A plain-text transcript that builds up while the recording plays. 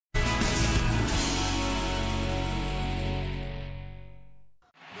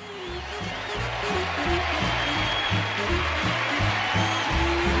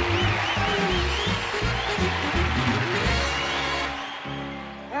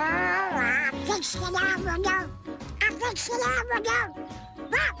Aficionado. Aficionado.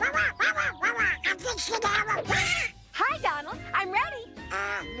 Aficionado. Hi, Donald. I'm ready.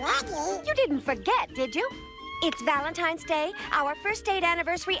 Ready? You didn't forget, did you? It's Valentine's Day, our first date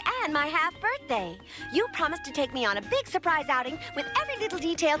anniversary, and my half-birthday. You promised to take me on a big surprise outing with every little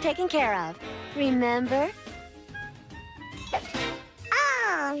detail taken care of. Remember?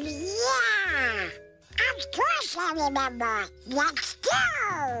 Oh, yeah. Of course I remember. Let's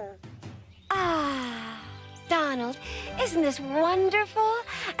go. Ah, Donald, isn't this wonderful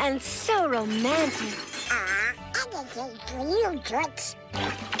and so romantic? Anything for you, Toots.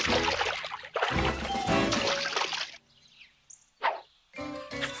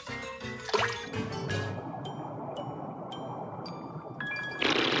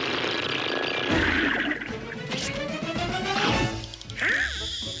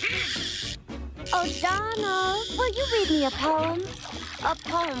 Oh, Donald, will you read me a poem? A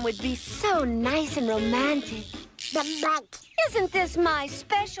poem would be so nice and romantic. But, Isn't this my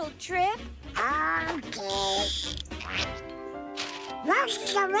special trip? okay.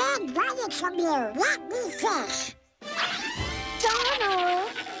 Roses are red, violets are blue. Let me fish. Donald,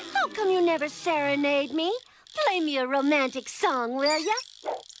 how come you never serenade me? Play me a romantic song, will ya?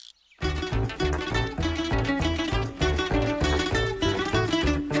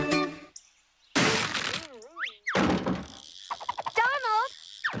 Donald!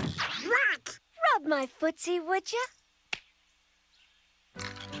 What? Rub my footsie, would ya?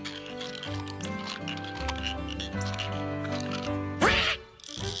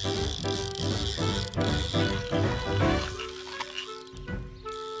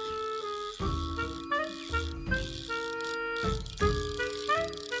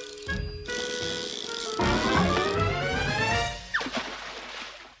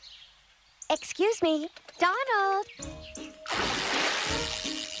 Excuse me, Donald.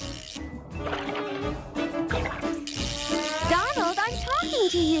 Donald, I'm talking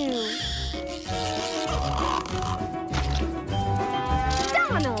to you.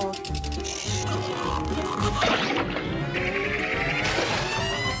 Donald.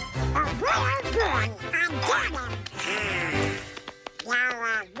 Good. I got him.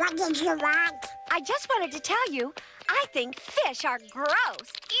 Now, what did you want? I just wanted to tell you, I think fish are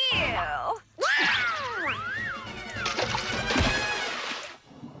gross. Ew. No!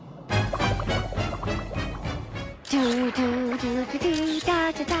 Do do do do do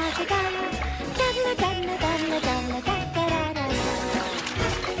da da da da da da da da da da da da da da.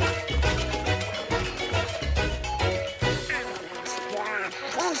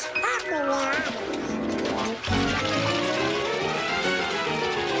 There's everywhere.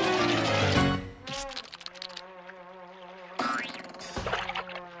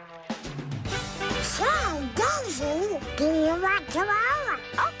 So, Daisy, do you want to roll?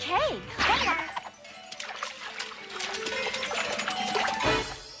 Okay.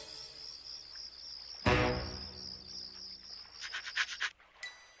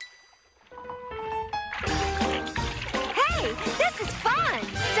 Hey, this is fun.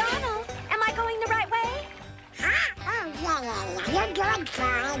 Donald, am I going the right way? Huh? Oh, yeah. You're doing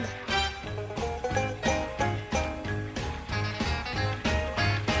fine.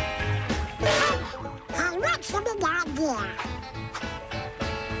 Hey, what's the big idea?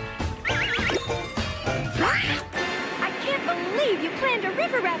 I can't believe you planned a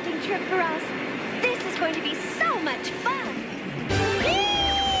river rafting trip for us. This is going to be so much fun.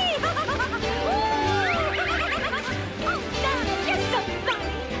 Whee! Oh, Donald, you're so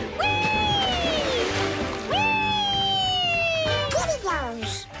funny. Whee! Whee! Kitty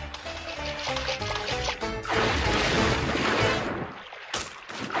goes.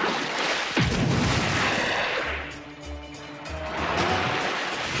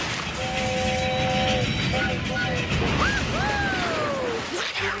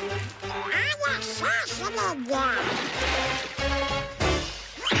 I'm assassinated there.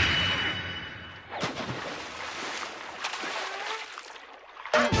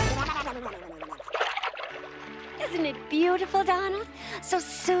 Isn't it beautiful, Donald? So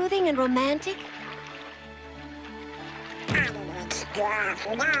soothing and romantic. It's dark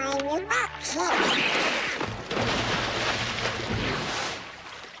and I will not kill.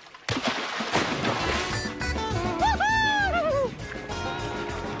 Woohoo!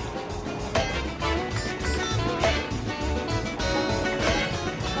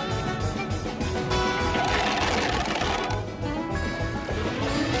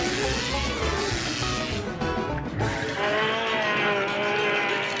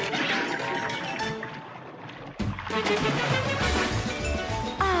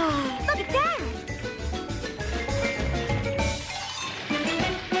 Ah, look at that!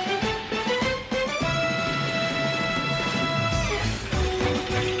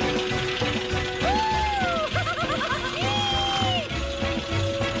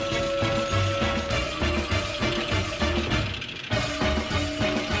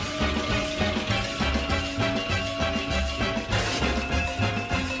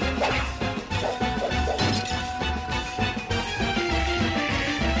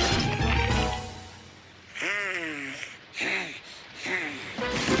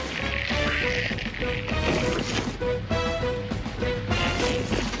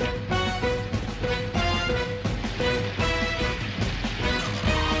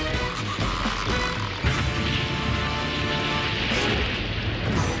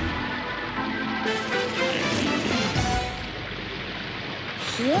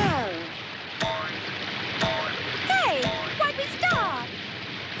 Phew. Hey, why'd we stop?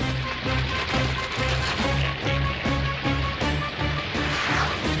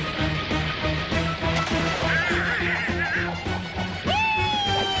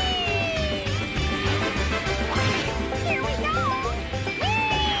 Here we go!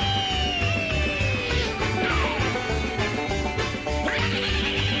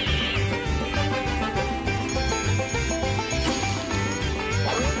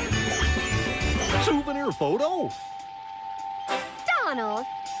 Souvenir photo? Donald,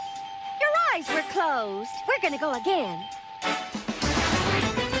 your eyes were closed. We're gonna go again.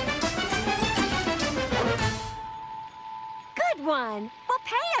 Good one. We'll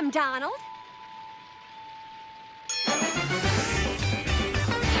pay him, Donald.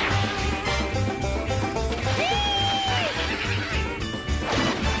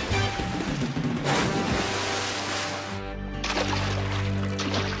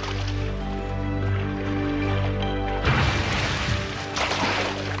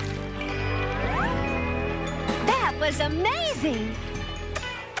 That was amazing.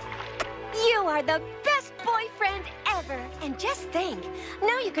 You are the best boyfriend ever. And just think,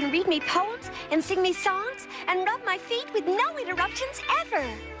 now you can read me poems and sing me songs and rub my feet with no interruptions ever.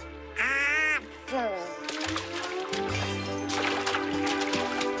 Ah, phooey.